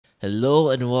Hello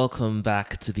and welcome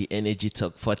back to the Energy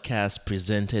Talk podcast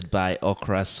presented by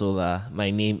Okra Solar.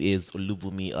 My name is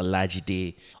Olubumi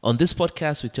Olajide. On this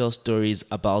podcast, we tell stories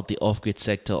about the off-grid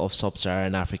sector of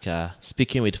Sub-Saharan Africa,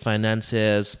 speaking with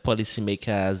financiers,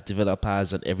 policymakers,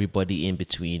 developers, and everybody in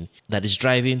between that is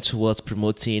driving towards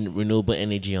promoting renewable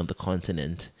energy on the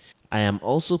continent. I am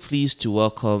also pleased to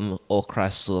welcome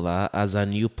Okra Solar as our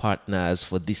new partners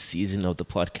for this season of the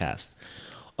podcast.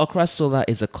 Okra Solar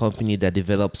is a company that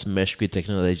develops mesh grid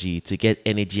technology to get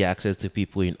energy access to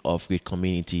people in off-grid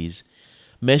communities.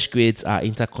 Mesh grids are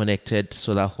interconnected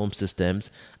solar home systems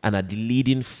and are the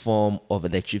leading form of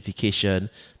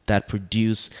electrification that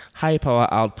produce high power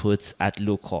outputs at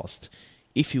low cost.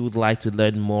 If you would like to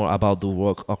learn more about the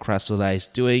work Okra Solar is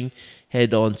doing,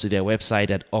 head on to their website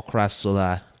at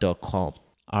okrasolar.com.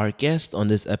 Our guest on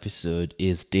this episode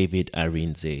is David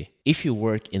Arinze. If you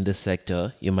work in this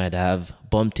sector, you might have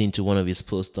bumped into one of his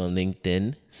posts on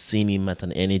LinkedIn, seen him at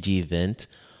an energy event,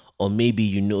 or maybe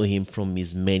you know him from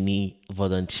his many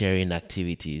volunteering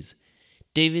activities.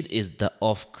 David is the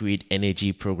Off-Grid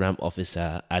Energy Program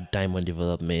Officer at Diamond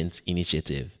Development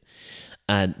Initiative.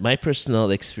 And my personal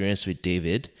experience with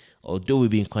David, although we've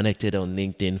been connected on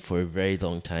LinkedIn for a very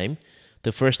long time,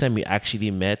 the first time we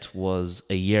actually met was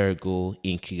a year ago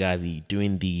in Kigali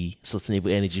during the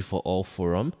Sustainable Energy for All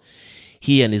Forum.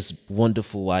 He and his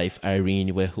wonderful wife,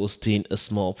 Irene, were hosting a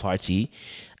small party.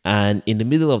 And in the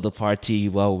middle of the party,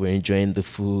 while we were enjoying the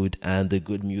food and the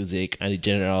good music and the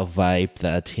general vibe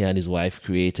that he and his wife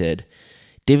created,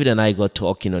 David and I got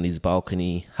talking on his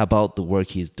balcony about the work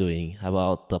he's doing,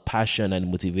 about the passion and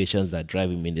motivations that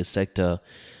drive him in this sector,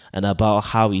 and about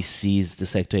how he sees the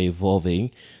sector evolving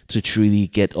to truly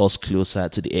get us closer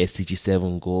to the SDG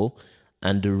 7 goal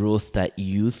and the role that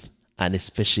youth and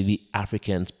especially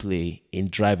Africans play in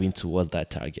driving towards that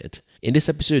target. In this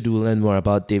episode, we'll learn more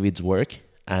about David's work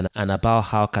and about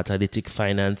how catalytic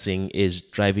financing is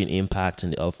driving impact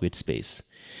in the off-grid space.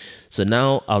 So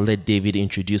now I'll let David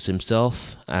introduce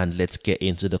himself and let's get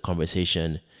into the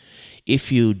conversation.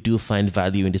 If you do find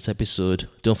value in this episode,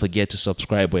 don't forget to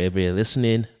subscribe wherever you're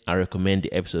listening and recommend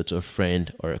the episode to a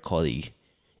friend or a colleague.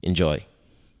 Enjoy.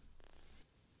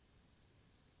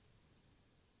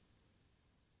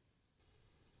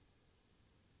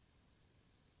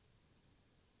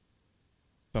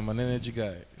 I'm an energy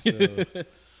guy, so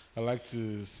I like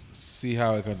to see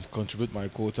how I can contribute my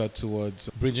quota towards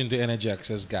bridging the energy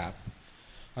access gap.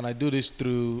 And I do this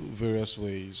through various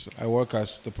ways. I work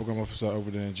as the program officer over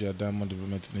the Energy at Diamond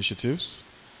Development Initiatives.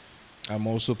 I'm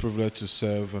also privileged to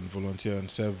serve and volunteer on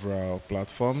several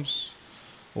platforms,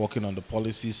 working on the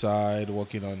policy side,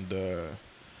 working on the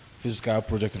physical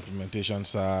project implementation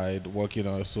side, working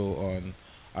also on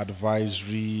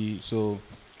advisory. So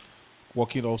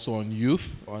working also on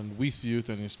youth, with youth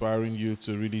and inspiring youth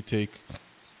to really take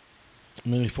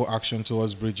meaningful action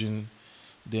towards bridging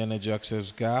the energy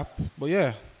access gap. But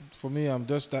yeah, for me, I'm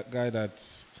just that guy that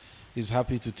is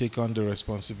happy to take on the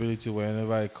responsibility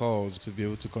whenever it calls to be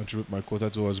able to contribute my quota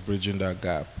towards bridging that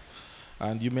gap.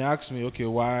 And you may ask me, okay,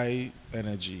 why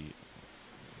energy?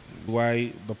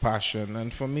 Why the passion?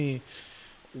 And for me,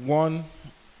 one,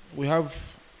 we have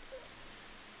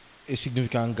a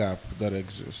significant gap that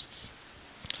exists.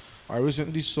 I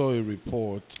recently saw a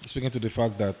report speaking to the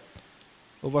fact that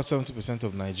over 70%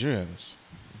 of Nigerians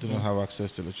do not have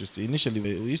access to electricity. Initially,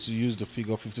 we used to use the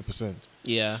figure 50%.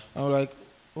 Yeah. I was like,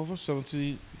 over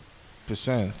 70%.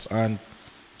 And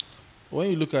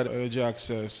when you look at energy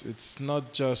access, it's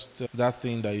not just that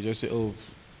thing that you just say, oh,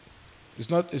 it's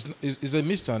a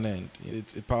means to an end.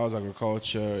 It powers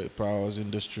agriculture, it powers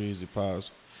industries, it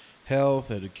powers health,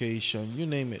 education, you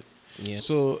name it. Yeah.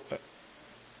 So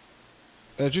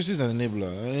electricity is an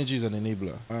enabler, energy is an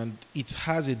enabler, and it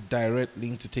has a direct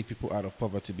link to take people out of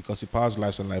poverty because it powers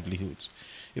lives and livelihoods.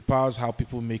 It powers how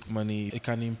people make money. It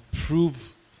can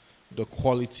improve the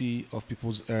quality of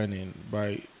people's earning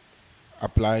by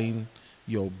applying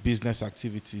your business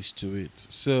activities to it.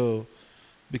 So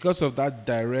because of that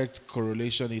direct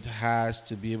correlation it has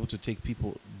to be able to take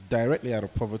people directly out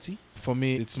of poverty, for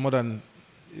me, it's more than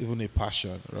even a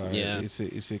passion, right? Yeah.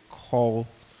 It's a call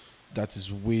that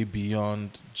is way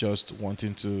beyond just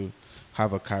wanting to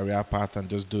have a career path and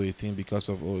just do a thing because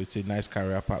of, oh, it's a nice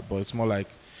career path, but it's more like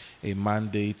a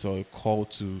mandate or a call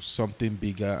to something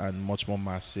bigger and much more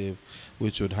massive,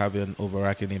 which would have an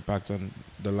overarching impact on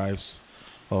the lives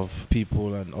of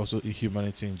people and also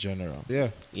humanity in general. Yeah.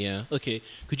 Yeah. Okay.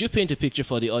 Could you paint a picture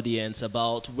for the audience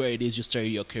about where it is you started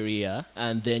your career,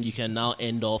 and then you can now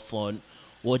end off on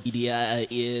what EDI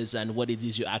is and what it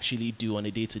is you actually do on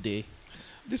a day-to-day?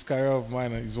 This career of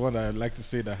mine is one I like to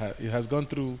say that it has gone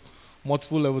through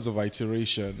multiple levels of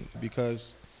iteration,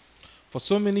 because for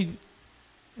so many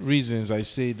reasons I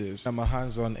say this. I'm a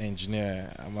hands-on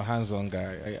engineer. I'm a hands-on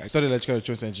guy. I studied electrical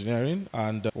electronics engineering,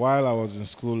 and while I was in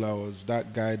school, I was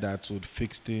that guy that would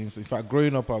fix things. In fact,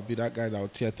 growing up, I'll be that guy that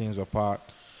would tear things apart.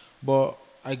 But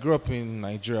I grew up in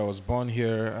Nigeria. I was born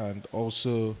here and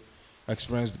also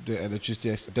experienced the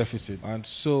electricity deficit. And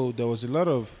so there was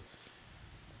more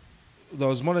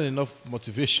than enough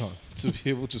motivation to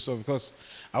be able to solve, because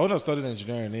I wouldn't have studied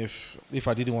engineering if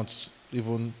I didn't want to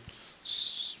even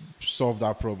solve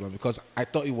that problem, because I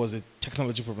thought it was a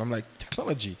technology problem. I'm like,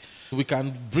 technology, we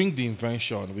can bring the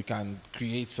invention, we can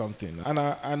create something.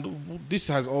 And this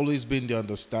has always been the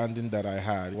understanding that I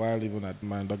had while even at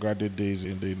my undergraduate days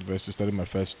in the university studying my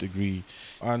first degree.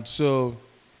 And so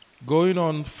going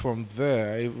on from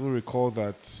there, I even recall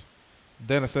that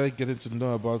then I started getting to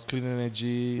know about clean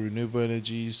energy, renewable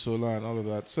energy, solar, and all of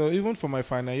that. So even for my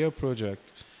final year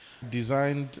project,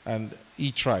 designed an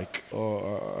e-trike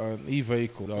or an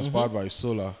e-vehicle that was powered by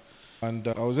solar. And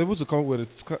I was able to come up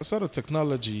with a sort of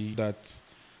technology that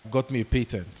got me a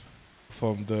patent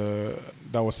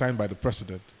that was signed by the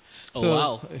president. Oh,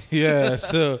 wow. Yeah,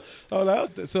 so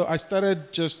I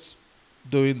started just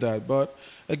doing that. But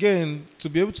again, to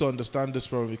be able to understand this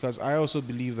problem, because I also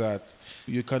believe that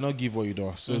you cannot give what you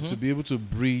don't. So to be able to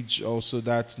bridge also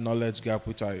that knowledge gap,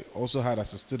 which I also had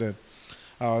as a student,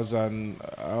 I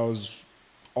was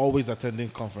always attending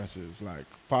conferences. Like,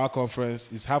 power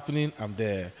conference is happening, I'm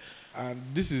there. And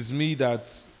this is me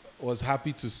that was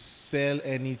happy to sell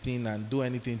anything and do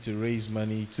anything to raise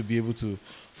money to be able to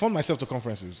fund myself to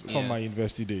conferences from my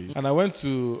university days. And I went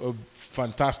to a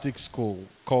fantastic school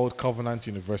called Covenant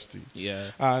University.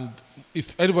 Yeah. And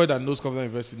if anybody that knows Covenant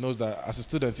University knows that as a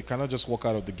student, you cannot just walk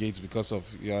out of the gates because of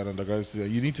you're an undergraduate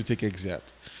student. You need to take exat.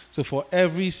 So for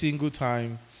every single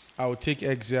time, I would take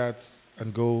exat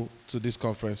and go to these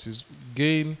conferences,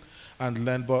 gain and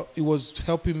learn. But it was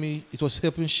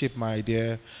helping shape my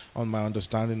idea on my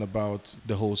understanding about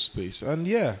the whole space. And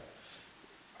yeah,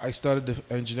 I started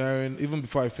the engineering. Even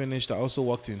before I finished, I also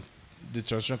worked in the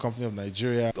Transmission Company of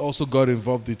Nigeria. Also got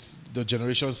involved with the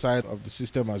generation side of the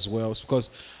system as well, because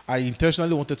I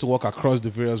intentionally wanted to work across the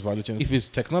various value chains. If it's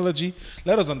technology,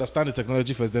 let us understand the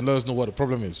technology first, then let us know what the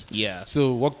problem is. Yeah.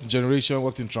 So worked in generation,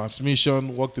 worked in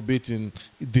transmission, worked a bit in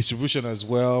distribution as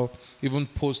well, even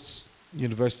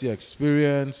post-university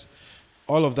experience.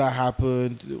 All of that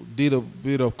happened. Did a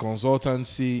bit of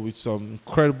consultancy with some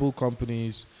incredible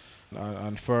companies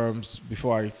and firms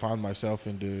before I found myself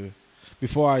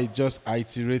before I just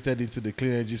iterated into the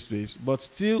clean energy space, but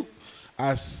still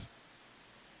as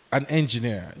an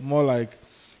engineer, more like,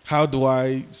 how do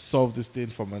I solve this thing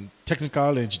from a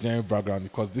technical engineering background?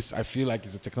 Because this, I feel like,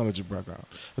 is a technology background,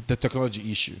 the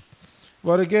technology issue.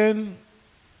 But again,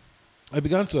 I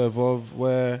began to evolve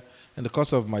where, in the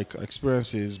course of my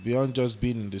experiences, beyond just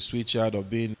being in the switchyard or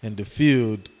being in the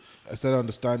field, I started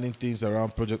understanding things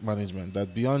around project management,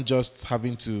 that beyond just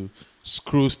having to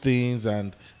screw things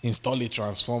and install a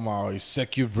transformer or a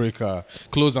circuit breaker,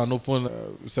 close and open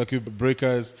circuit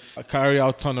breakers, carry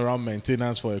out turnaround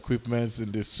maintenance for equipment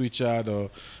in the switchyard,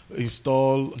 or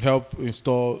help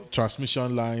install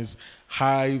transmission lines,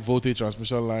 high voltage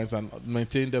transmission lines, and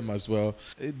maintain them as well.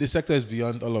 The sector is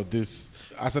beyond all of this.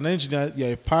 As an engineer,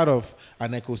 you're a part of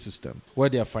an ecosystem where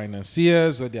there are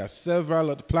financiers, where there are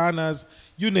several planners,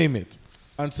 you name it.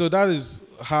 And so that is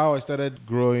how I started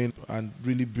growing and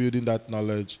really building that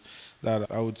knowledge,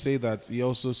 that I would say that it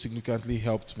also significantly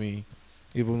helped me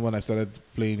even when I started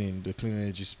playing in the clean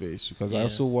energy space, because I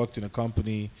also worked in a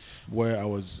company where I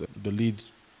was the lead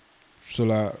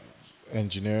solar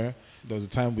engineer. There was a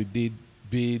time we did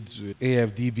bids with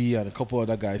AFDB and a couple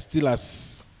other guys, still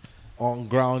as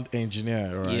on-ground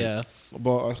engineer, right? Yeah.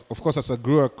 But of course, as I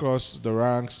grew across the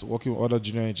ranks, working with other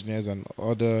junior engineers and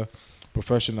other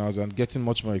professionals and getting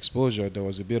much more exposure, there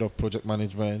was a bit of project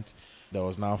management, there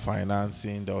was now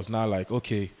financing, there was now like,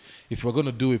 okay, if we're going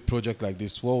to do a project like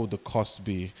this, what would the cost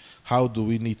be? How would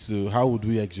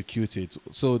we execute it?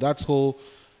 So that whole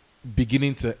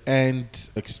beginning to end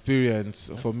experience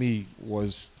for me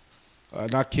was,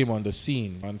 that came on the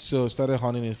scene. And so I started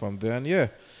honing it from there. And yeah,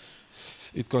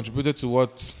 it contributed to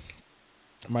what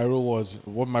my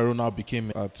role now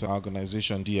became at our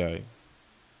organization, DI.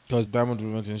 Because Diamond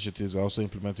Development Initiatives are also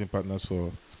implementing partners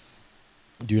for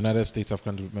the United States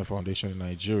African Development Foundation in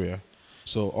Nigeria.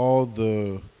 So all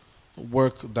the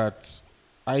work that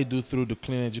I do through the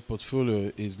clean energy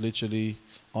portfolio is literally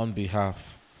on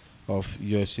behalf of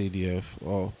USADF.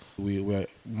 Or we're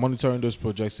monitoring those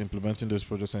projects, implementing those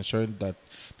projects, ensuring that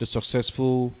the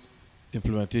successful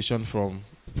implementation from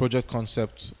project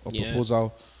concept or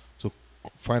proposal to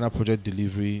final project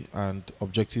delivery and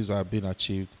objectives are being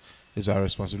achieved, it's our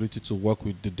responsibility to work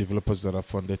with the developers that are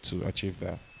funded to achieve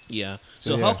that. Yeah.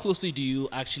 So how closely do you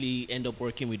actually end up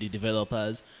working with the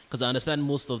developers? Because I understand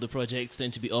most of the projects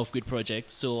tend to be off-grid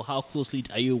projects. So how closely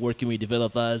are you working with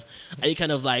developers? Are you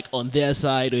kind of like on their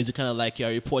side, or is it kind of like you're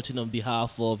reporting on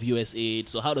behalf of USAID?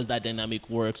 So how does that dynamic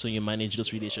work so you manage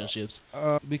those relationships?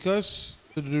 Because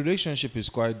the relationship is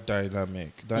quite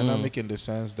dynamic. Dynamic in the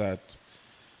sense that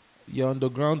you're on the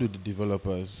ground with the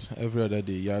developers every other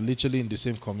day. You're literally in the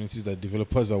same communities that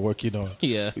developers are working on.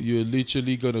 Yeah. You're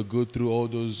literally going to go through all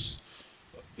those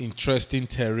interesting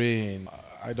terrain.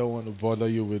 I don't want to bother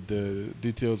you with the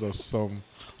details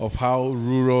of how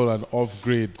rural and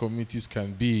off-grid communities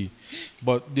can be.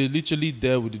 But they're literally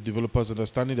there with the developers,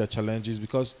 understanding their challenges,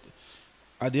 because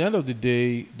at the end of the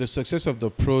day, the success of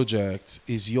the project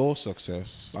is your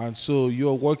success. And so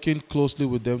you're working closely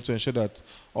with them to ensure that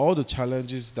all the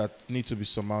challenges that need to be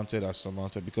surmounted are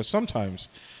surmounted. Because sometimes,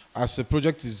 as the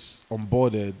project is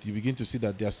onboarded, you begin to see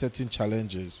that there are certain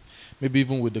challenges, maybe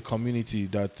even with the community,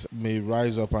 that may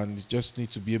rise up, and you just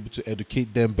need to be able to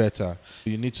educate them better.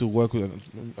 You need to work with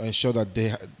them, ensure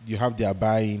that you have their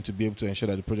buy-in to be able to ensure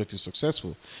that the project is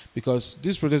successful. Because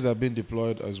these projects that are being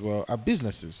deployed as well are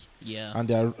businesses. Yeah. And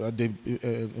they're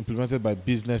implemented by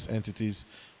business entities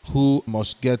who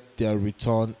must get their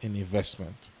return in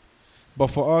investment. But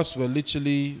for us, we're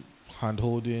literally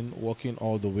hand-holding, working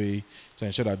all the way to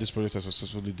ensure that this project is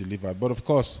successfully delivered. But of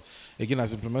course, again,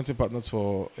 as implementing partners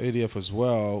for ADF as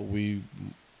well, we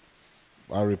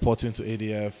are reporting to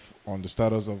ADF on the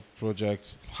status of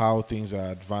projects, how things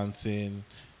are advancing.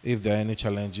 If there are any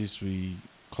challenges, we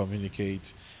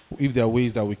communicate. If there are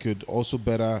ways that we could also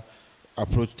better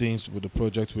approach things with the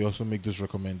project, we also make those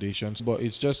recommendations. But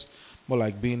it's just more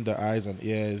like being the eyes and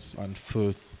ears and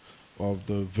foot of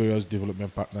the various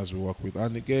development partners we work with.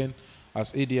 And again,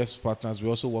 as ADF's partners, we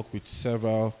also work with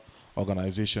several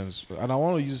organizations. And I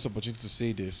want to use this opportunity to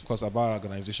say this because about our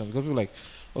organization, because people are like,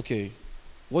 okay,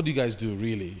 what do you guys do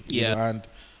really? Yeah. You know, and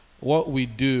what we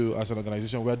do as an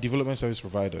organization, we are development service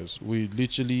providers. We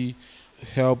literally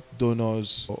help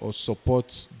donors or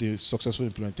support the successful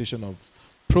implementation of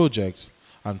projects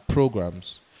and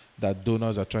programs that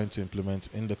donors are trying to implement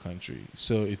in the country.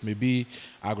 So it may be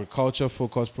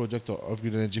agriculture-focused project or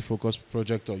off-grid energy-focused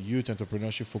project or youth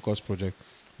entrepreneurship-focused project.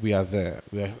 We are there.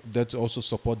 We are there to also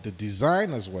support the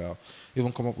design as well,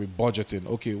 even come up with budgeting.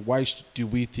 Okay, why do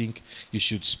we think you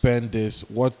should spend this?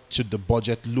 What should the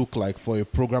budget look like for a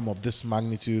program of this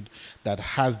magnitude that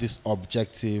has this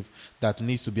objective that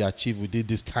needs to be achieved within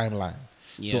this timeline?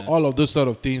 Yeah. So all of those sort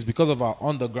of things, because of our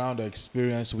on-the-ground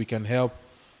experience, we can help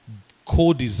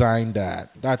co-design that.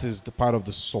 That is the part of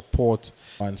the support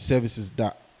and services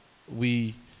that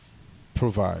we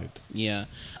provide. Yeah.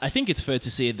 I think it's fair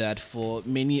to say that for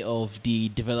many of the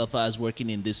developers working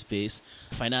in this space,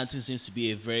 financing seems to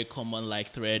be a very common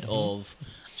thread of,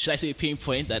 should I say, a pain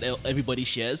point that everybody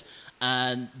shares.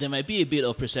 And there might be a bit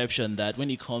of perception that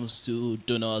when it comes to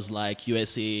donors like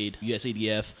USAID,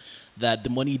 USADF, that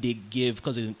the money they give,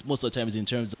 because most of the time it's in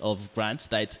terms of grants,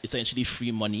 that it's essentially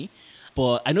free money.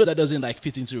 But I know that doesn't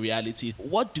fit into reality.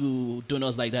 What do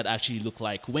donors like that actually look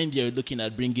like when they're looking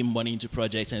at bringing money into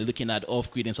projects and looking at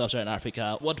off-grid in Sub-Saharan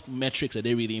Africa? What metrics are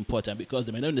they really important? Because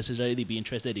they may not necessarily be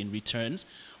interested in returns,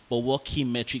 but what key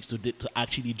metrics to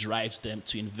actually drives them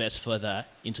to invest further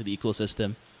into the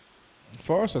ecosystem?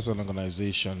 For us as an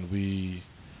organization, we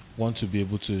want to be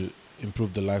able to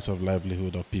improve the lives of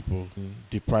livelihood of people in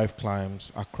deprived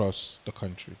climes across the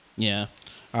country. Yeah.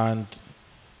 And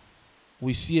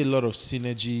we see a lot of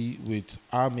synergy with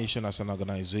our mission as an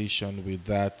organization with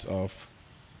that of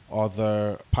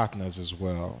other partners as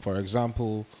well. For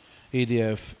example,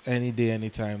 ADF, any day,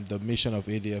 anytime, the mission of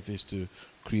ADF is to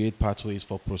create pathways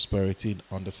for prosperity in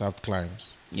underserved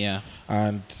climes. Yeah.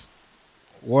 And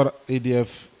what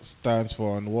ADF stands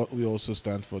for and what we also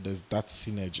stand for, there's that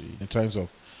synergy in terms of,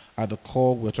 at the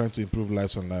core, we're trying to improve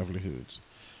lives and livelihoods.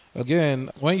 Again,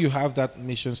 when you have that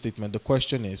mission statement, the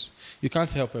question is, you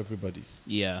can't help everybody.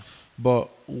 Yeah. But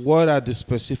what are the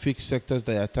specific sectors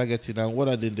that you're targeting and what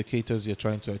are the indicators you're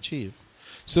trying to achieve?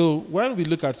 So when we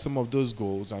look at some of those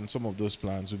goals and some of those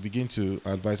plans, we begin to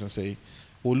advise and say,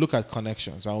 we'll look at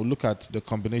connections and we'll look at the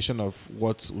combination of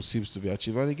what seems to be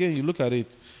achieved. And again, you look at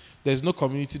it, there's no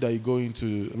community that you go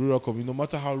into, rural community, no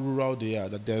matter how rural they are,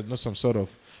 that there's not some sort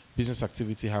of business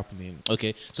activity happening.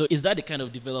 Okay, so is that the kind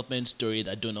of development story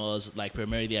that donors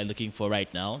primarily are looking for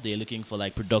right now? They're looking for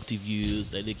productive use.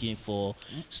 They're looking for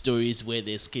stories where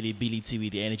there's scalability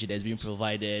with the energy that's being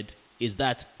provided. Is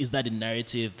that the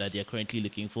narrative that they're currently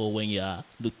looking for when you're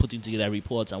putting together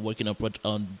reports and working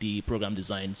on the program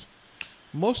designs?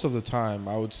 Most of the time,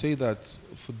 I would say that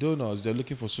for donors, they're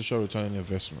looking for social return on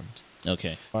investment.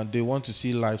 Okay. And they want to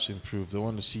see lives improve. They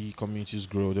want to see communities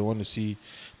grow. They want to see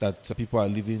that people are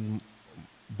living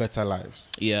better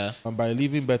lives. Yeah. And by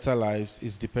living better lives,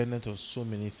 it's dependent on so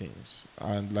many things.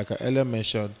 And like I earlier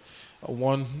mentioned,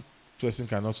 one person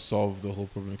cannot solve the whole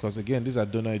problem because, again, these are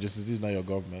donor agencies. This is not your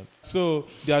government. So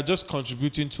they are just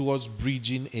contributing towards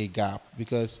bridging a gap,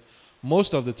 because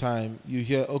most of the time you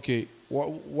hear, okay,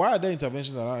 why are there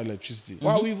interventions around electricity?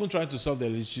 Why are we even trying to solve the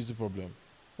electricity problem?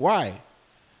 Why?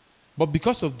 But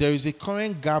because of there is a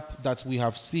current gap that we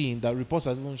have seen that reports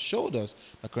have even showed us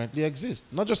that currently exists,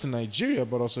 not just in Nigeria,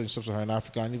 but also in Sub-Saharan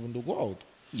Africa and even the world.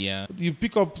 Yeah. You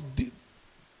pick up,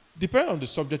 depending on the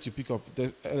subject you pick up,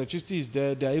 the electricity is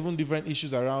there. There are even different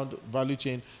issues around value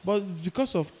chain. But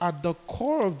because of, at the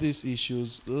core of these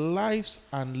issues, lives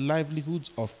and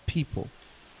livelihoods of people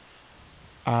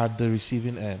are the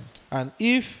receiving end. And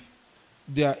if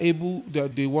they are able,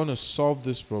 they want to solve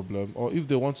this problem, or if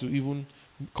they want to even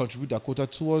contribute their quota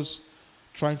towards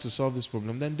trying to solve this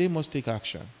problem, then they must take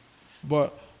action.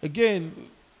 But again,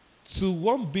 to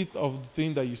one bit of the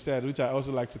thing that you said, which I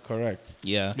also like to correct,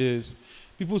 is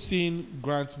people seeing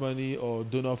grant money or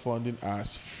donor funding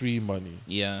as free money.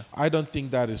 Yeah. I don't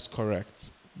think that is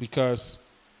correct, because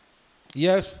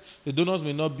yes, the donors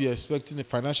may not be expecting a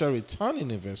financial return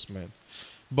in investment,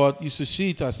 but you should see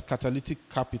it as catalytic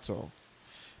capital.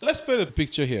 Let's paint a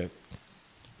picture here.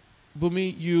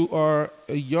 Bumi, you are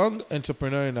a young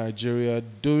entrepreneur in Nigeria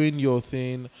doing your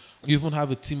thing. You even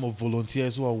have a team of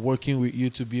volunteers who are working with you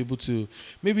to be able to,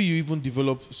 maybe you even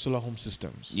develop solar home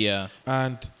systems. Yeah.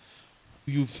 And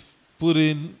you've put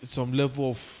in some level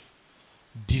of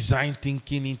design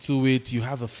thinking into it. You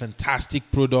have a fantastic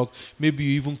product. Maybe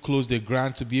you even close the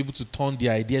grant to be able to turn the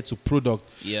idea to product.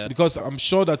 Yeah. Because I'm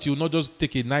sure that you'll not just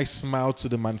take a nice smile to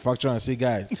the manufacturer and say,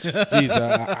 guys, please,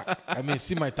 I mean,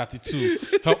 see my 32.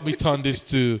 Help me turn this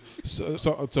to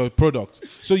a product.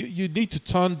 So you need to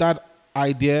turn that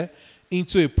idea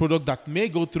into a product that may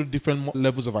go through different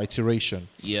levels of iteration.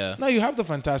 Yeah. Now you have the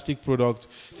fantastic product.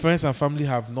 Friends and family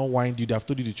have not whined you. They have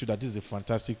told you the truth that this is a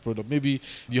fantastic product. Maybe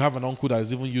you have an uncle that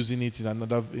is even using it in a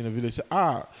village. Say,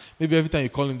 maybe every time you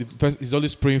call him, the person is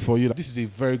always praying for you. Like, this is a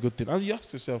very good thing. And you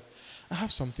ask yourself, I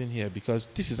have something here because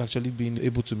this is actually being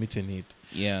able to meet a need.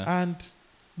 Yeah. And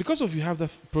because of you have the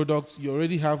product, you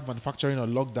already have manufacturing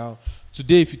on lockdown.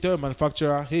 Today, if you tell a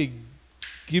manufacturer, hey,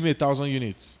 give me 1,000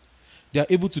 units, they are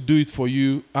able to do it for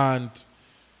you, and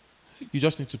you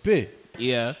just need to pay.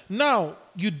 Yeah. Now,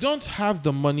 you don't have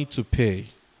the money to pay,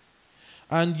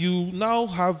 and you now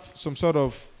have some sort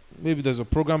of, maybe there's a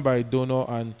program by a donor,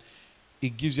 and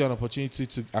it gives you an opportunity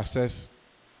to access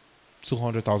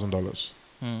 $200,000.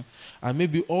 And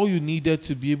maybe all you needed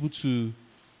to be able to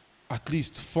at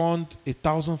least fund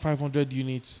 1,500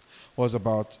 units was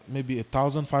about maybe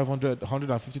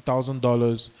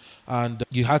 $150,000, and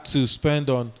you had to spend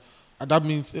on. And that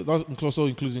means it also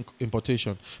includes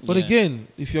importation. But again,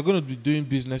 if you're going to be doing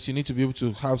business, you need to be able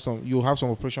to have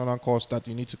some operational costs that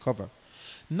you need to cover.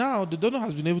 Now, the donor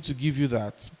has been able to give you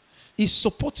that. It's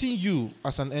supporting you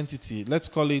as an entity. Let's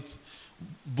call it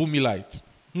Boomilight.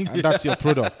 And that's your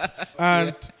product.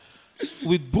 And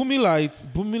with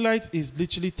Boomilight is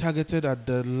literally targeted at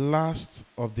the last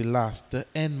of the last, the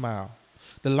end mile.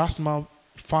 The last mile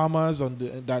farmers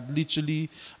that literally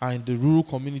are in the rural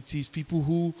communities, people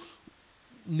who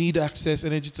need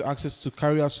energy to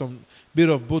carry out some bit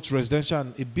of both residential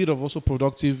and a bit of also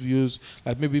productive use,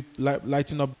 like maybe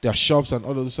lighting up their shops and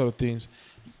all of those sort of things,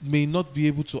 may not be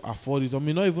able to afford it or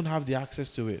may not even have the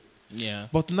access to it. Yeah.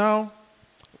 But now,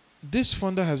 this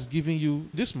funder has given you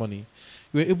this money.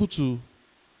 You're able to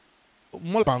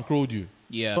more bankroll you.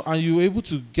 Yeah. And you're able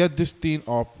to get this thing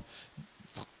up.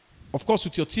 Of course,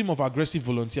 with your team of aggressive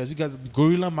volunteers, you guys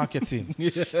guerrilla marketing.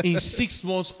 In 6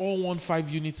 months, all 1.5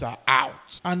 units are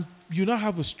out. And you now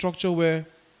have a structure where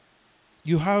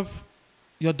you're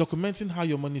documenting how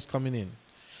your money is coming in.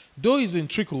 Though it's in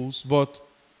trickles, but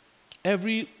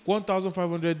every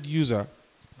 1,500 user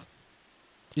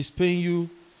is paying you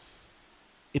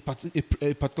a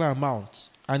particular amount,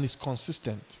 and it's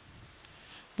consistent.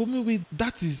 But maybe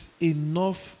that is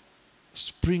enough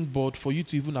springboard for you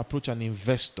to even approach an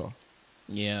investor.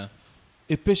 Yeah.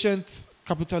 A patient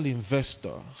capital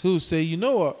investor who will say, you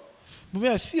know what, but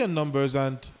I see your numbers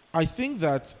and I think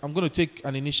that I'm going to take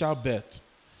an initial bet.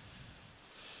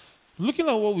 Looking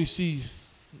at what we see,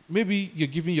 maybe you're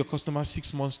giving your customer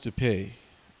 6 months to pay.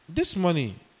 This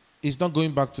money is not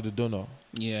going back to the donor.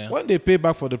 Yeah. When they pay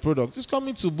back for the product, it's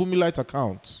coming to Boomlight's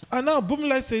account. And now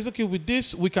Boomlight says, okay, with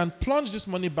this, we can plunge this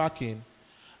money back in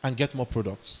and get more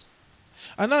products.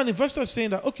 And now an investor is saying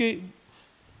that, okay,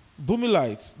 Boomy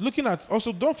Light, looking at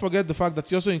also, don't forget the fact that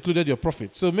you also included your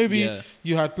profit. So maybe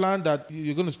you had planned that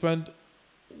you're going to spend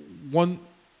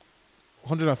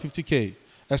 150K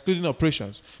excluding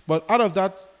operations, but out of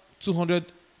that $200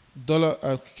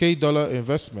 dollar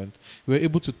investment, we were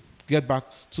able to get back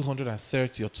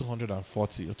 230 or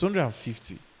 240 or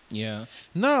 250. Yeah.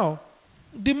 Now,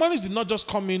 the money did not just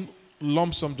come in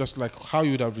lump sum, just like how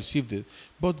you would have received it.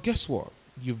 But guess what?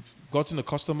 You've gotten a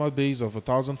customer base of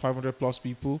 1,500 plus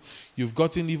people. You've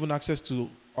gotten even access to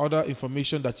other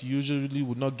information that you usually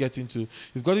would not get into.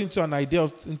 You've got into an idea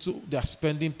into their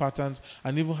spending patterns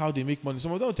and even how they make money.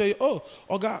 Some of them will tell you, "Oh,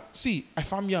 Oga, see, I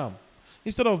farm yam.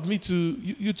 Instead of me to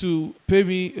you to pay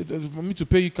me to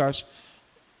pay you cash,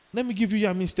 let me give you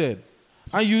yam instead."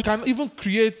 And you can even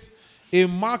create a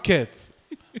market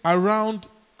around.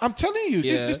 I'm telling you,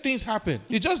 these things happen.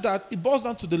 It's just that it boils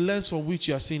down to the lens from which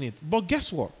you are seeing it. But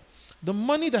guess what? The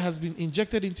money that has been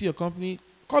injected into your company,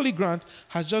 call it grant,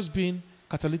 has just been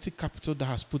catalytic capital that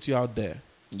has put you out there.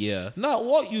 Yeah. Now,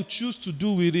 what you choose to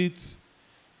do with it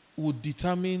would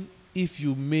determine if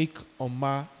you make or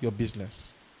mar your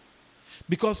business.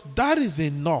 Because that is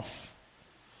enough.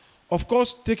 Of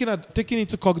course, taking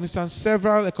into cognizance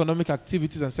several economic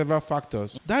activities and several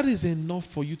factors, that is enough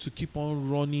for you to keep on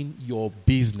running your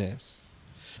business.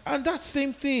 And that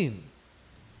same thing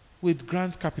with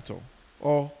grant capital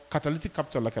or catalytic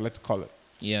capital, like I like to call it.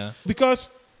 Yeah. Because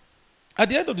at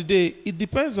the end of the day, it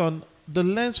depends on the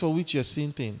lens for which you're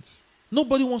seeing things.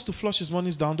 Nobody wants to flush his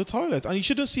money down the toilet. And you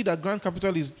shouldn't see that grant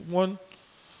capital is one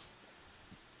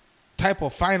type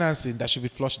of financing that should be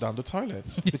flushed down the toilet,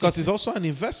 because it's also an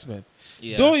investment.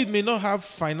 Yeah. Though it may not have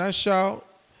financial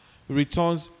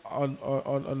returns on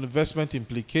investment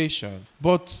implication,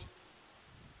 but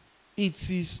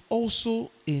it is also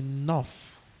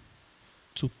enough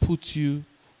to put you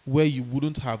where you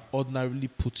wouldn't have ordinarily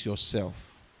put yourself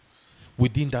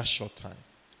within that short time.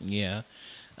 Yeah.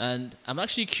 And I'm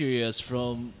actually curious,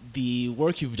 from the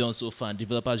work you've done so far and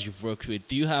developers you've worked with,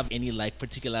 do you have any like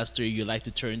particular story you like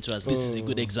to turn to as this is a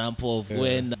good example of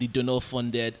when the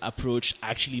donor-funded approach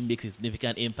actually makes a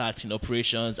significant impact in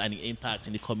operations and the impact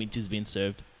in the communities being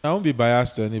served? I won't be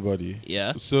biased to anybody.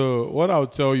 Yeah. So what I'll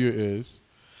tell you is,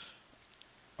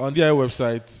 on the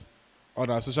website, on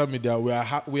our social media,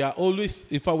 we are always,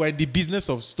 if I were in the business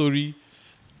of story,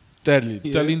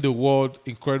 telling the world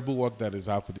incredible work that is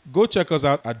happening. Go check us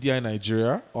out at DI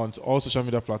Nigeria on all social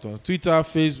media platforms: Twitter,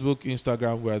 Facebook,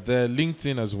 Instagram. We're there,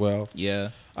 LinkedIn as well.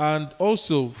 Yeah. And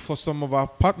also for some of our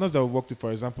partners that we work with,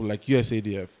 for example, like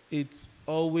USADF, it's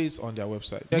always on their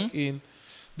website. Check in.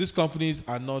 These companies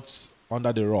are not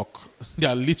under the rock. They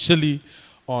are literally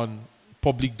on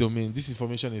public domain. This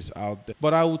information is out there.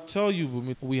 But I will tell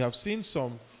you, we have seen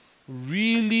some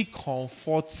really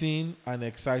comforting and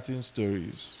exciting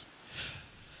stories.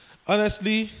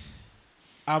 Honestly,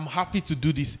 I'm happy to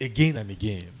do this again and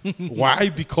again. Why?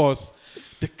 Because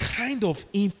the kind of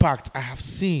impact I have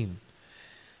seen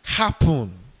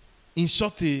happen in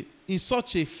such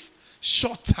a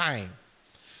short time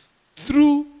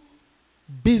through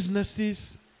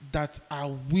businesses that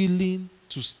are willing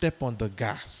to step on the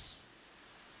gas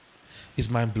is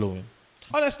mind-blowing.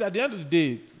 Honestly, at the end of the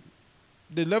day,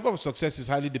 the level of success is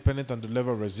highly dependent on the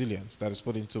level of resilience that is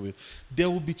put into it. There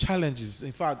will be challenges.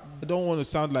 In fact, I don't want to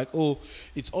sound like, oh,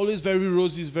 it's always very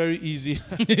rosy, it's very easy.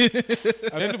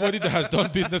 And anybody that has done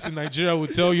business in Nigeria will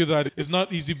tell you that it's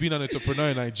not easy being an entrepreneur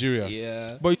in Nigeria.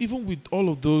 Yeah. But even with all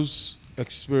of those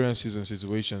experiences and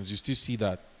situations, you still see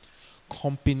that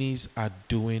companies are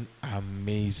doing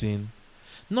amazing.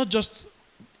 Not just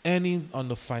earning on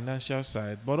the financial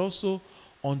side, but also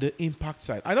on the impact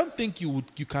side. I don't think you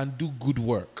can do good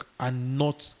work and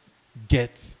not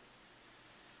get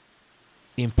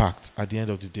impact at the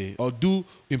end of the day, or do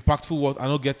impactful work and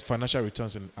not get financial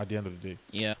returns at the end of the day.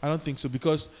 Yeah. I don't think so,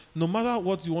 because no matter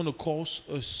what you want to call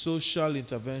a social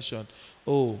intervention,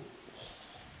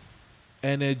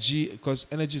 energy, because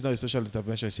energy is not a social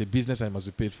intervention, it's a business and it must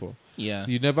be paid for. Yeah.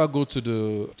 You never go to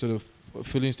the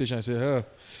filling station and say,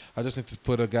 I just need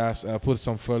to put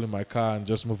some fuel in my car and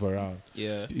just move around.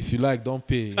 Yeah. If you like, don't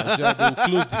pay. They will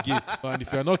close the gate. And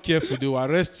if you're not careful, they will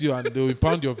arrest you and they will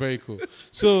impound your vehicle.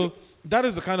 So that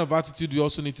is the kind of attitude we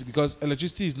also need to, because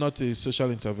electricity is not a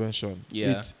social intervention.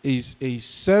 Yeah. It is a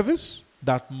service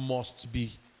that must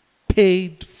be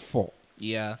paid for.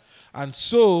 Yeah. And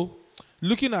so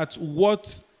looking at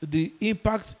what the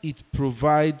impact it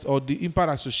provides or the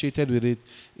impact associated with it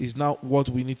is now what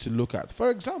we need to look at. For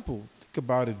example, think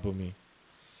about it, Bumi.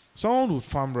 Someone would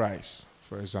farm rice,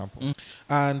 for example,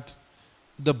 and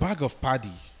the bag of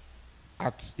paddy,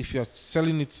 if you're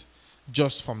selling it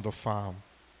just from the farm,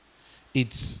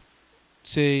 it's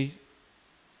say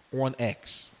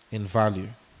 1x in value,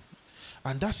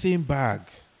 and that same bag,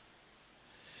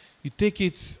 you take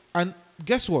it, and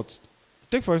guess what?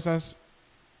 Take for instance,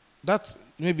 that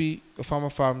maybe a farmer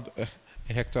farmed a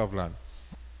hectare of land,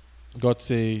 got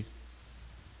say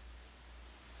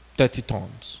 30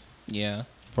 tons Yeah.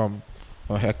 from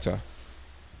a hectare.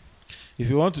 If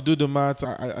you want to do the math,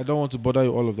 I don't want to bother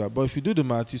you all of that, but if you do the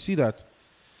math, you see that,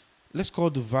 let's call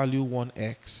the value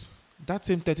 1x. That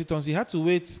same 30 tons, he had to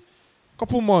wait a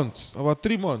couple months, about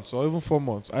 3 months or even 4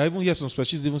 months. I even hear some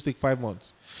species even take 5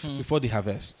 months before they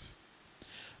harvest.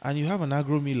 And you have an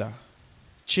agro miller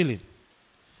chilling.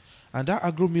 And that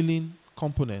agro milling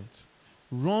component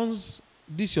runs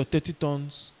this your 30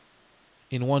 tons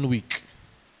in 1 week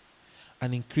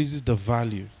and increases the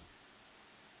value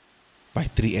by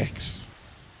 3x.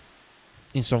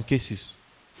 In some cases,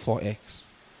 4x.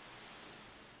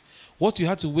 What you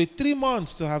had to wait 3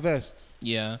 months to harvest.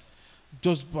 Yeah.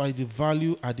 Just by the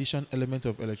value addition element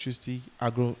of electricity,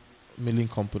 agro milling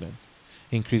component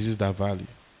increases that value.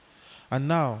 And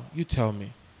now, you tell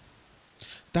me,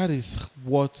 that is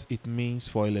what it means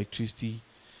for electricity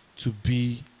to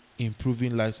be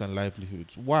improving lives and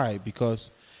livelihoods. Why? Because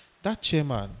that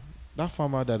chairman, that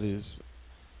farmer that is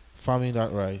farming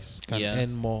that rice can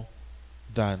earn more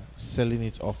than selling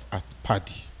it off at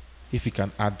paddy if he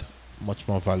can add much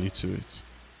more value to it.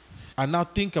 And now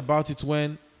think about it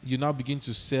when you now begin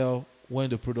to sell when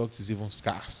the product is even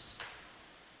scarce.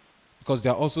 Because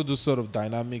there are also those sort of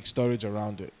dynamic storage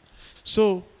around it.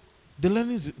 So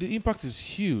the impact is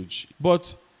huge.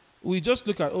 But we just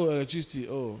look at, electricity,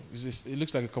 it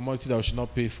looks like a commodity that we should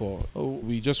not pay for.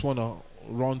 We just want to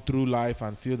run through life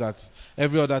and feel that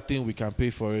every other thing we can pay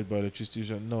for it, but electricity,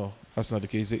 no, that's not the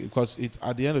case. Because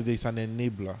at the end of the day, it's an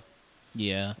enabler.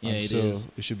 Yeah, and it so is.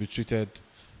 It should be treated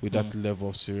with that level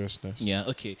of seriousness. Yeah,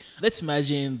 okay. Let's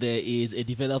imagine there is a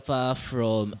developer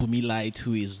from Bumi Light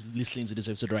who is listening to this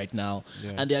episode right now,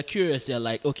 and they're curious. They're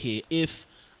like, okay, if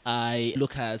I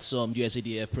look at some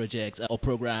USADF projects or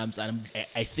programs and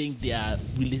I think they are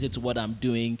related to what I'm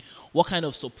doing, what kind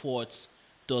of support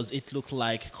does it look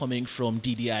like coming from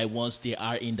DDI once they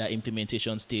are in that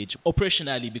implementation stage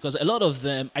operationally? Because a lot of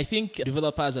them, I think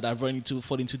developers that are running to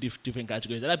fall into different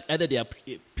categories. Either they are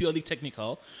purely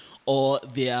technical or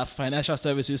they are financial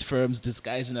services firms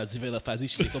disguising as developers,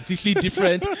 which is a completely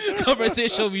different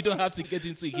conversation we don't have to get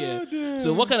into here.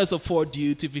 So what kind of support do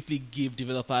you typically give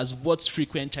developers? What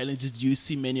frequent challenges do you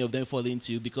see many of them fall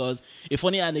into? Because a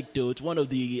funny anecdote, one of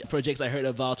the projects I heard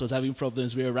about was having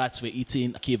problems where rats were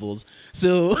eating cables.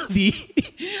 So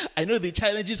I know the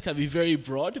challenges can be very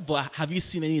broad, but have you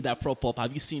seen any that prop up?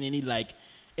 Have you seen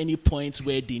any points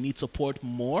where they need support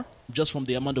more, just from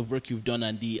the amount of work you've done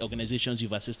and the organizations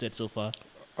you've assisted so far?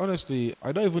 Honestly,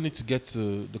 I don't even need to get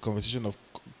to the conversation of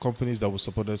companies that we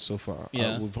supported so far.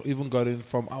 We've even gotten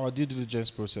from our due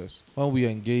diligence process. When we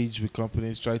engage with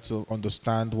companies, try to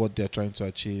understand what they're trying to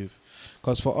achieve.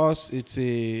 Because for us,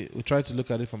 we try to look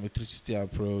at it from a 360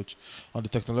 approach. On the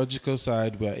technological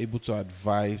side, we are able to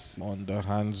advise on the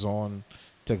hands-on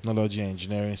technology and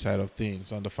engineering side of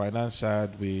things. On the finance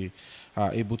side, we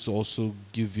are able to also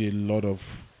give you a lot of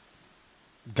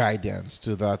guidance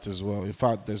to that as well. In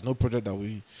fact, there's no project that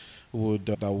we would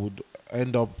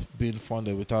end up being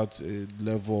funded without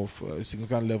a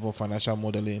significant level of financial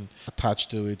modeling attached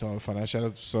to it or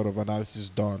financial sort of analysis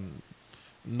done.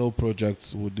 No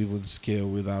projects would even scale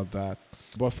without that.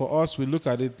 But for us, we look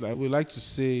at it like we like to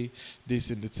say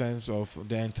this in the terms of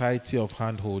the entirety of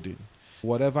hand-holding.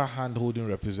 Whatever hand-holding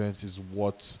represents is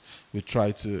what we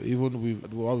try to,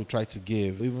 what we try to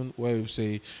give. Even where we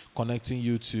say connecting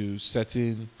you to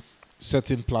certain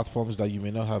platforms that you may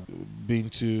not have been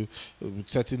to,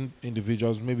 certain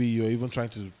individuals. Maybe you're even trying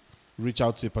to reach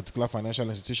out to a particular financial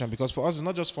institution. Because for us, it's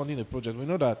not just funding a project. We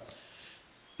know that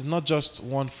it's not just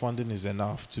one funding is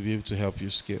enough to be able to help you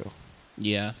scale.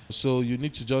 Yeah. So you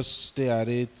need to just stay at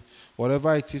it.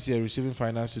 Whatever it is you're receiving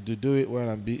finance to do it well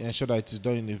and ensure that it is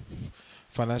done in a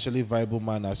financially viable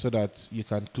manner so that you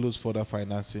can close further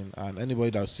financing. And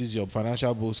anybody that sees your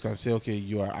financial books can say, okay,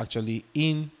 you are actually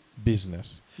in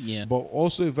business. Yeah. But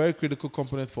also a very critical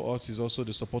component for us is also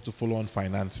the support to follow on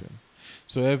financing.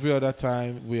 So every other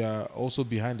time we are also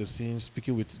behind the scenes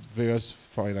speaking with various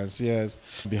financiers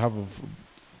on behalf of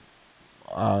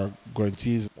our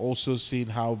grantees, also seeing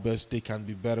how best they can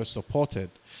be better supported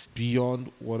beyond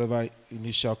whatever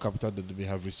initial capital that they may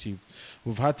have received.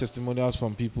 We've had testimonials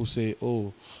from people say,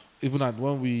 even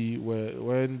when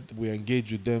we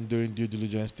engaged with them during due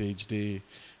diligence stage, they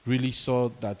really saw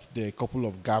that there are a couple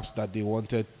of gaps that they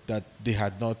wanted that they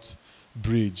had not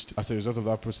bridged as a result of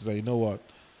that process. And you know what?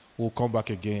 we'll come back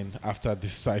again after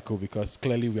this cycle because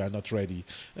clearly we are not ready.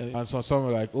 And so some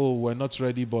are like, oh, we're not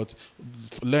ready, but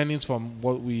learnings from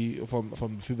what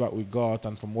from the feedback we got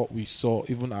and from what we saw,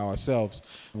 even ourselves,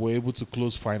 we're able to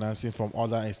close financing from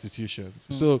other institutions.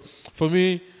 So for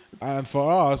me and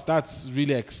for us, that's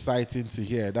really exciting to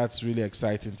hear. That's really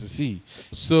exciting to see.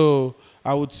 So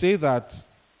I would say that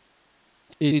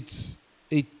it's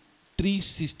a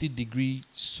 360-degree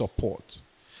support.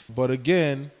 But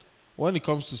again, when it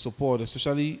comes to support,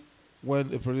 especially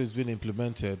when a project is being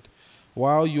implemented,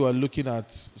 while you are looking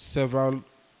at several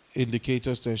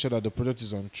indicators to ensure that the project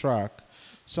is on track,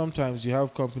 sometimes you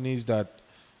have companies that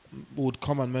would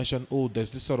come and mention, oh,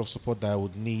 there's this sort of support that I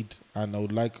would need, and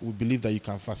we believe that you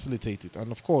can facilitate it.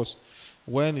 And of course,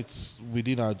 when it's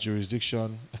within our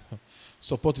jurisdiction,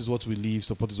 support is what we live,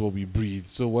 support is what we breathe.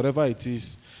 So whatever it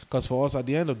is, because for us, at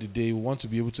the end of the day, we want to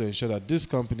be able to ensure that these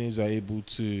companies are able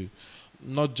to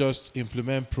not just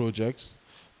implement projects,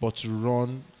 but to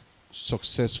run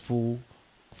successful,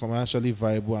 financially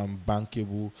viable and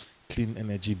bankable clean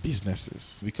energy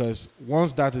businesses. Because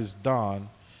once that is done,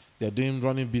 they're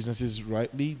running businesses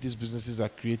rightly. These businesses are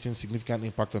creating significant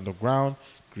impact on the ground,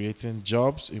 creating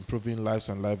jobs, improving lives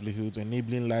and livelihoods,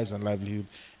 enabling lives and livelihood,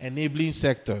 enabling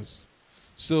sectors.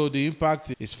 So the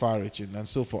impact is far-reaching. And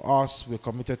so for us, we're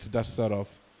committed to that sort of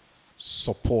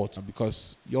support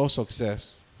because your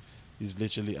success is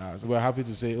literally ours. We're happy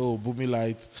to say, oh, Bumi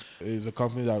Light is a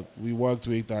company that we worked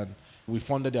with and we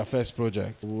funded their first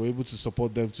project. We were able to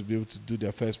support them to be able to do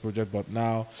their first project, but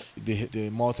now they're a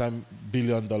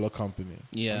multi-billion-dollar company.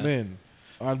 Yeah. I mean,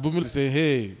 and Bumi say,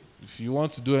 hey, if you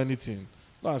want to do anything,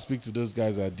 go and speak to those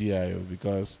guys at DIO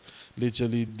because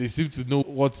literally they seem to know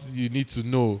what you need to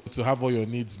know to have all your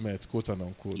needs met, quote and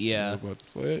unquote. Yeah.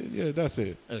 Yeah, that's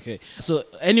it. Okay. So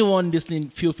anyone listening,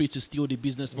 feel free to steal the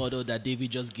business model that David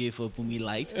just gave for Bumi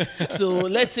Light. So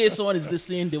let's say someone is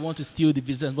listening, they want to steal the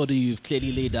business model you've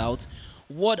clearly laid out.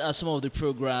 What are some of the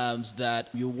programs that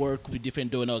you work with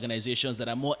different donor organizations that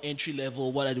are more entry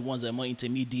level? What are the ones that are more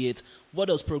intermediate? What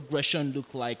does progression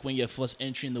look like when you're first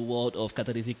entering the world of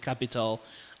catalytic capital?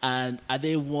 And are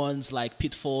there ones like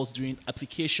pitfalls during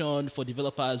application for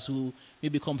developers who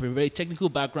maybe come from a very technical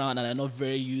background and are not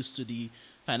very used to the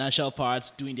financial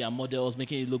parts, doing their models,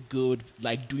 making it look good,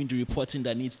 like doing the reporting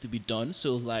that needs to be done?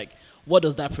 So it's like, what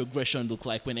does that progression look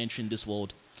like when entering this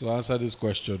world? To answer this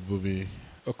question, Bubi,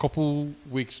 a couple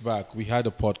weeks back, we had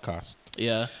a podcast.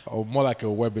 Yeah. Or more like a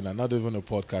webinar, not even a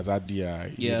podcast at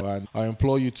DI. Yeah. And I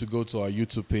implore you to go to our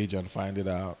YouTube page and find it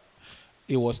out.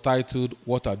 It was titled,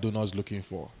 What Are Donors Looking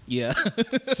For? Yeah.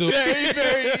 So very,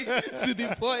 very to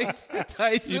the point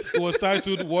title. It was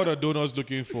titled, What Are Donors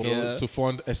Looking For? Yeah. To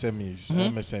fund SMEs,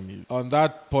 MSMEs. On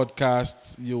that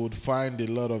podcast, you would find a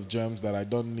lot of gems that I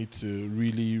don't need to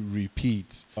really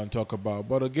repeat and talk about.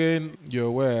 But again, you're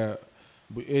aware,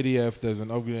 with ADF, there's an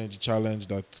Upgrade Energy Challenge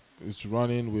that is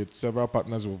running with several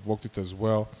partners we've worked with as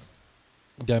well.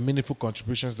 There are meaningful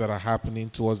contributions that are happening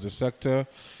towards the sector.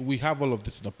 We have all of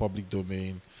this in the public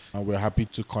domain, and we're happy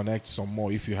to connect some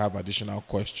more if you have additional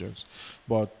questions.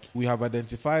 But we have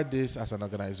identified this as an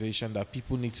organization that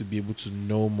people need to be able to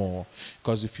know more,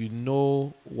 because if you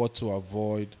know what to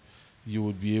avoid, you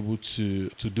would be able to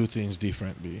do things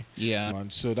differently. Yeah.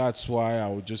 And so that's why I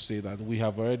would just say that we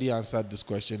have already answered this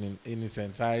question in its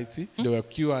entirety. There were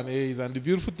Q&As, and the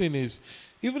beautiful thing is,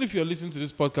 even if you're listening to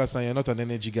this podcast and you're not an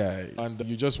energy guy and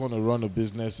you just want to run a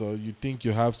business, or you think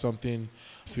you have something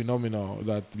phenomenal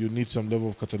that you need some level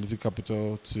of catalytic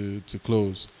capital to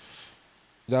close,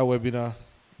 that webinar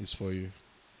is for you.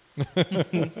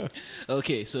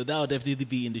 Okay, so that will definitely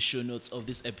be in the show notes of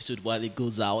this episode while it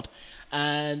goes out.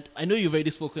 And I know you've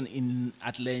already spoken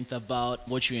at length about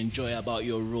what you enjoy about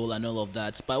your role and all of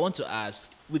that, but I want to ask,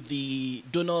 with the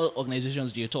donor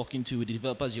organizations you're talking to, with the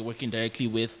developers you're working directly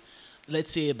with,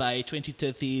 let's say by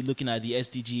 2030, looking at the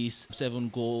SDGs 7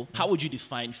 goal, how would you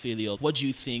define failure? What do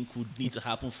you think would need to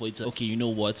happen for it to, okay, you know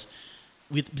what,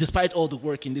 despite all the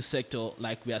work in this sector,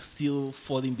 like we are still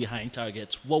falling behind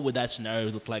targets? What would that scenario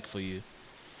look like for you?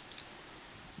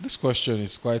 This question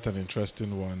is quite an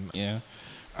interesting one. Yeah.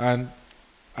 And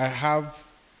I have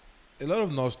a lot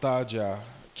of nostalgia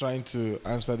trying to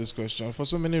answer this question for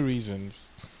so many reasons.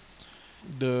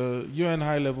 The UN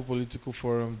High-Level Political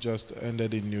Forum just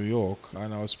ended in New York,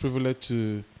 and I was privileged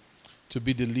to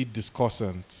be the lead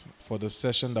discussant for the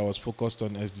session that was focused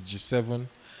on SDG 7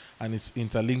 and its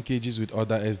interlinkages with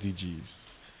other SDGs.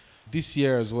 This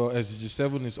year as well, SDG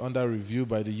 7 is under review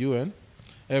by the UN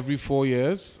every 4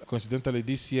 years. Coincidentally,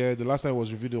 this year, the last time it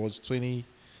was reviewed was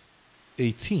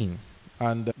 2018,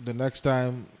 and the next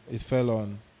time it fell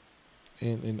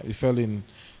in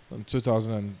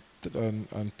 2000.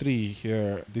 2023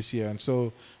 here this year. And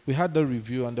so we had the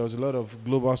review, and there was a lot of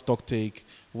global stock take.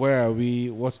 Where are we?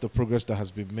 What's the progress that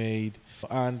has been made?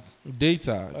 And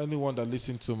data. Anyone that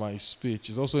listened to my speech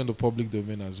is also in the public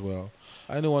domain as well.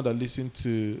 Anyone that listened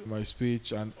to my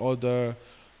speech and other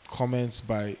comments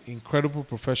by incredible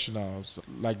professionals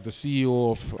like the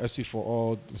CEO of SC for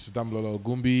All, Mrs. Damlola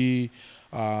Ogumbi,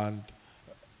 and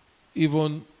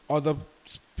even other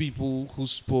people who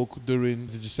spoke during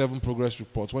the G7 Progress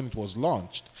Report when it was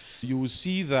launched, you will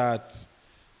see that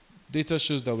data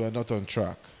shows that we are not on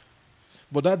track.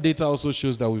 But that data also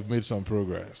shows that we've made some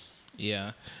progress.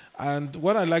 Yeah. And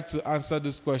when I like to answer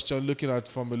this question, looking at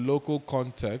from a local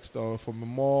context or from a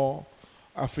more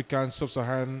African,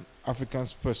 Sub-Saharan African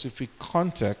specific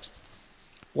context,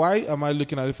 why am I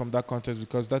looking at it from that context?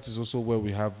 Because that is also where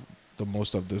we have the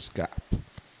most of this gap.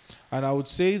 And I would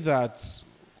say that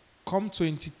come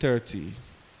 2030,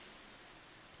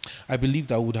 I believe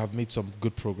that we would have made some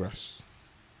good progress.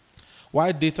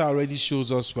 Why data already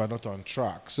shows us we are not on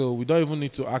track. So we don't even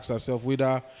need to ask ourselves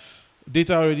whether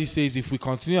data already says if we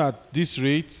continue at this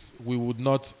rate, we would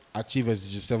not achieve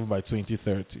SDG 7 by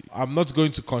 2030. I'm not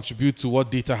going to contribute to what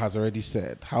data has already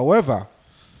said. However,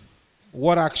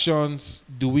 what actions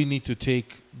do we need to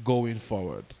take going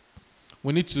forward?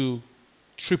 We need to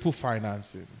triple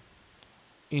financing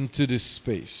into this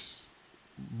space,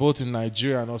 both in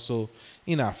Nigeria and also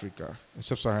in Africa, in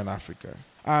Sub-Saharan Africa.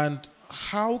 And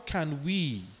how can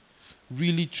we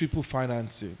really triple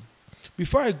financing?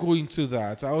 Before I go into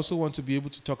that, I also want to be able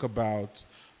to talk about,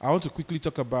 I want to quickly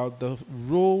talk about the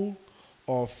role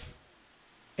of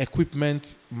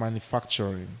equipment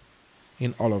manufacturing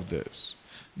in all of this.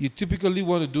 You typically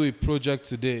want to do a project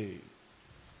today.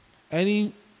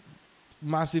 Any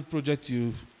massive project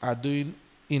you are doing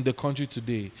in the country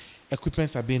today,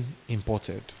 equipments are being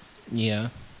imported. Yeah.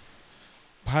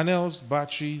 Panels,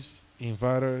 batteries,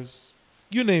 inverters,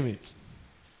 you name it.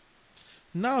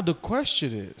 Now the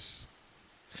question is,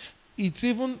 it's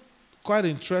even quite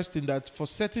interesting that for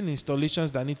certain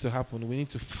installations that need to happen, we need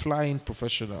to fly in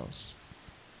professionals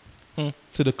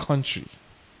to the country.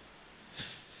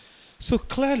 So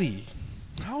clearly,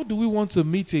 how do we want to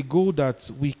meet a goal that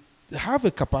we have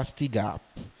a capacity gap,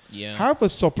 have a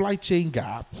supply chain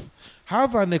gap,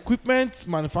 have an equipment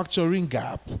manufacturing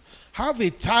gap, have a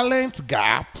talent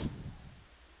gap,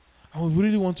 and we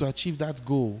really want to achieve that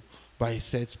goal by a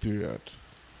set period?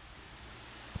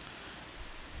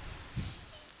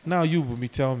 Now you, Bumi,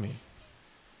 tell me.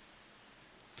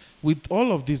 With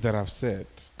all of this that I've said,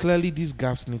 clearly these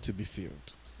gaps need to be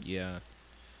filled. Yeah.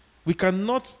 We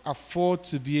cannot afford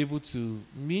to be able to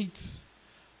meet,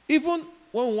 even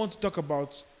when we want to talk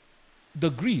about the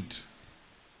grid,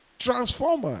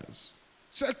 transformers,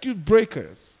 circuit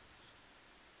breakers,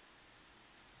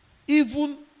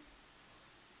 even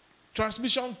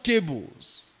transmission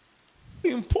cables,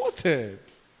 imported.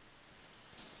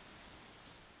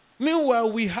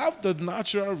 Meanwhile, we have the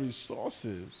natural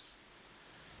resources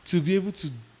to be able to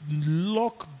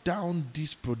lock down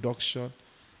this production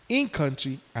in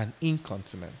country and in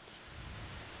continent.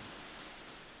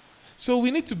 So we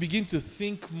need to begin to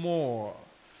think more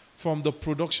from the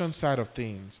production side of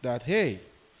things that, hey,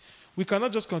 we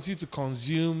cannot just continue to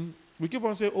consume. We keep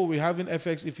on saying, oh, we're having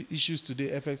FX issues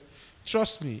today, FX.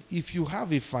 Trust me, if you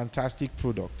have a fantastic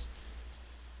product,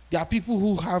 there are people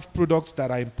who have products that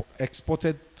are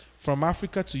exported from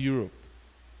Africa to Europe.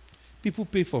 People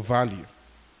pay for value.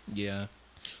 Yeah.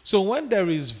 So when there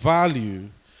is value,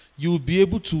 you will be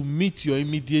able to meet your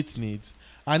immediate needs.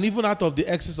 And even out of the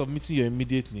excess of meeting your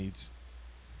immediate needs,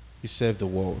 you serve the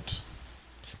world.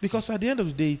 Because at the end of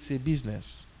the day, it's a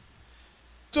business.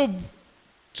 So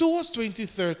towards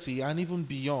 2030 and even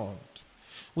beyond,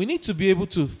 we need to be able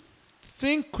to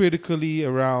think critically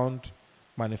around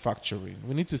manufacturing.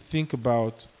 We need to think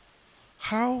about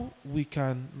how we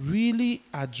can really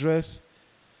address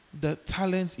the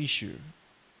talent issue.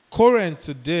 Current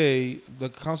today, the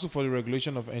Council for the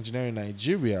Regulation of Engineering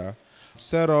Nigeria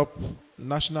set up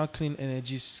National Clean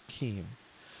Energy Scheme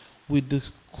with the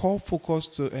core focus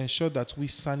to ensure that we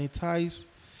sanitize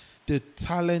the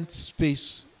talent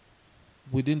space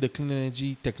within the clean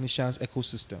energy technicians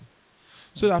ecosystem,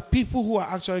 so that people who are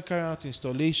actually carrying out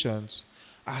installations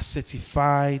are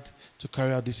certified to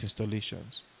carry out these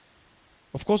installations.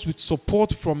 Of course, with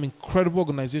support from incredible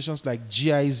organizations like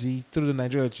GIZ through the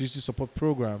Nigeria Electricity Support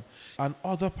Program and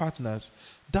other partners,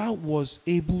 that was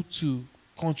able to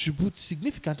contribute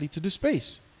significantly to the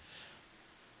space.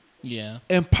 Yeah.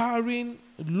 Empowering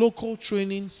local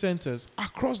training centers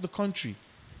across the country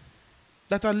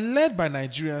that are led by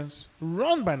Nigerians,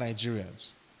 run by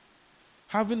Nigerians.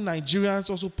 Having Nigerians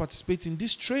also participate in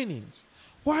these trainings.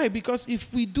 Why? Because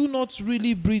if we do not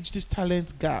really bridge this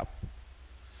talent gap,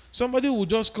 somebody will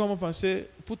just come up and say,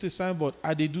 put a signboard,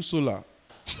 I they do solar.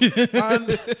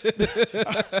 And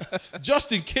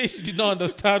just in case you did not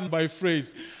understand my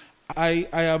phrase, I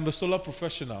am a solar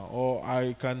professional, or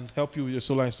I can help you with your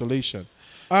solar installation.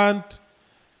 And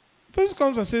the person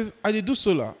comes and says, I they do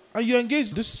solar. And you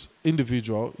engage this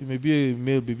individual, it may be a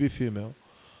male, maybe a female,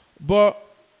 but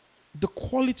the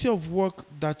quality of work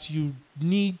that you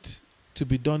need to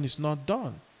be done is not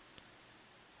done.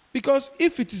 Because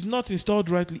if it is not installed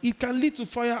rightly, it can lead to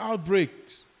fire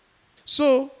outbreaks.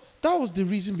 So that was the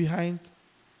reason behind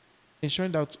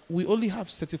ensuring that we only have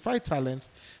certified talents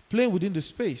playing within the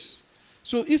space.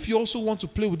 So if you also want to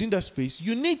play within that space,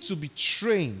 you need to be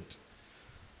trained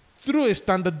through a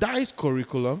standardized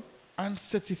curriculum and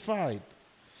certified.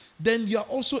 Then you are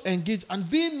also engaged and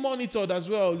being monitored as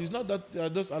well. It's not that you are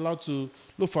just allowed to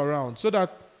loaf around, so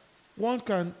that one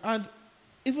can, and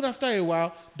even after a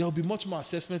while, there will be much more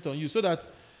assessment on you, so that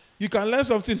you can learn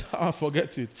something and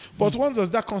forget it. But once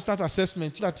there's that constant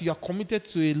assessment, that you are committed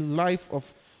to a life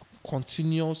of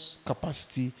continuous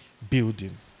capacity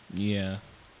building. Yeah.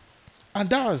 And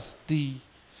that's the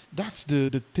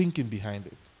thinking behind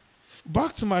it.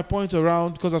 Back to my point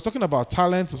around, because I was talking about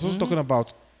talent, I was also talking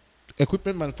about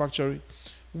equipment manufacturing.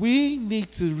 We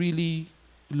need to really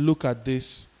look at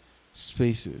these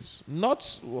spaces,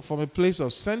 not from a place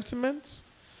of sentiment,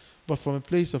 but from a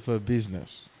place of a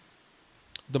business.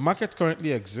 The market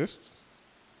currently exists.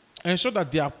 Ensure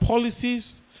that there are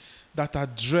policies that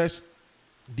address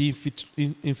the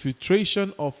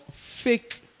infiltration of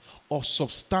fake or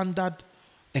substandard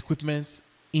equipment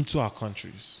into our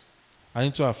countries and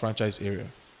into our franchise area.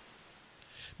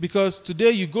 Because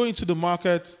today you go into the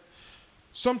market,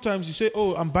 sometimes you say,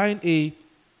 oh, I'm buying a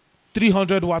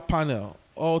 300 watt panel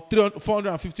or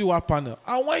 450 watt panel.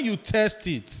 And when you test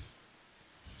it,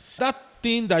 that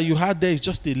thing that you had there is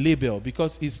just a label,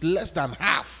 because it's less than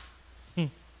half.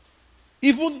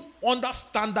 Even under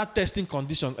standard testing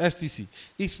conditions, STC,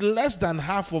 it's less than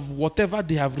half of whatever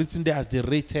they have written there as the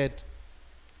rated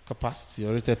capacity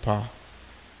or rated power.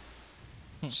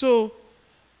 So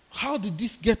how did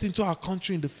this get into our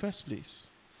country in the first place?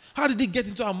 How did it get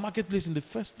into our marketplace in the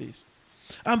first place?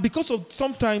 And because of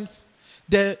sometimes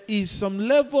there is some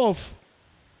level of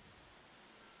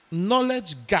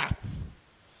knowledge gap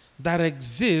that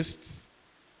exists,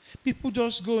 people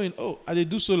just go in, oh, I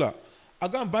do solar. I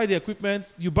go and buy the equipment,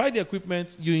 you buy the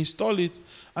equipment, you install it,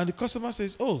 and the customer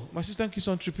says, oh, my system keeps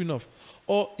on tripping off.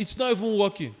 Or it's not even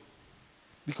working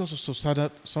because of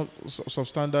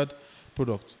substandard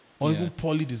product, or even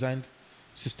poorly designed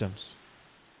systems.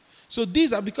 So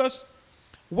these are, because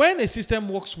when a system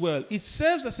works well, it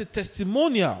serves as a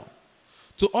testimonial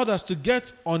to others to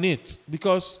get on it,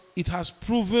 because it has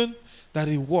proven that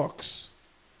it works.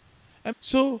 And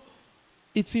so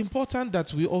it's important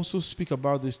that we also speak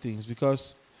about these things,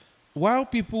 because while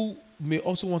people may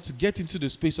also want to get into the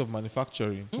space of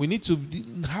manufacturing, we need to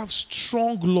have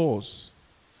strong laws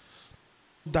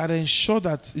that ensure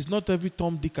that it's not every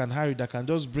Tom, Dick, and Harry that can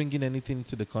just bring in anything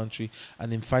into the country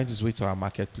and then find his way to our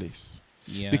marketplace.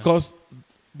 Yeah. Because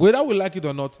whether we like it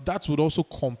or not, that would also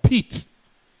compete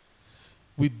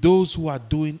with those who are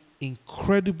doing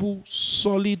incredible,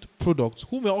 solid products,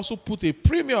 who may also put a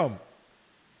premium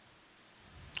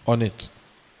on it.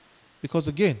 Because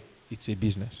again, it's a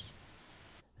business.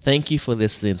 Thank you for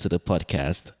listening to the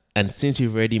podcast. And since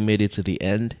you've already made it to the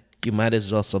end, you might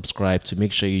as well subscribe to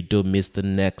make sure you don't miss the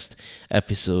next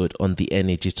episode on the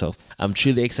Energy Talk. I'm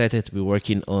truly excited to be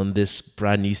working on this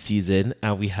brand new season,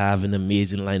 and we have an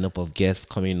amazing lineup of guests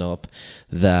coming up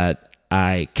that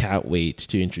I can't wait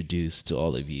to introduce to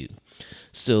all of you.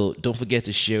 So don't forget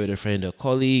to share with a friend or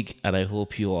colleague, and I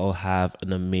hope you all have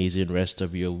an amazing rest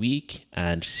of your week,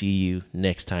 and see you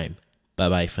next time.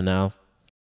 Bye-bye for now.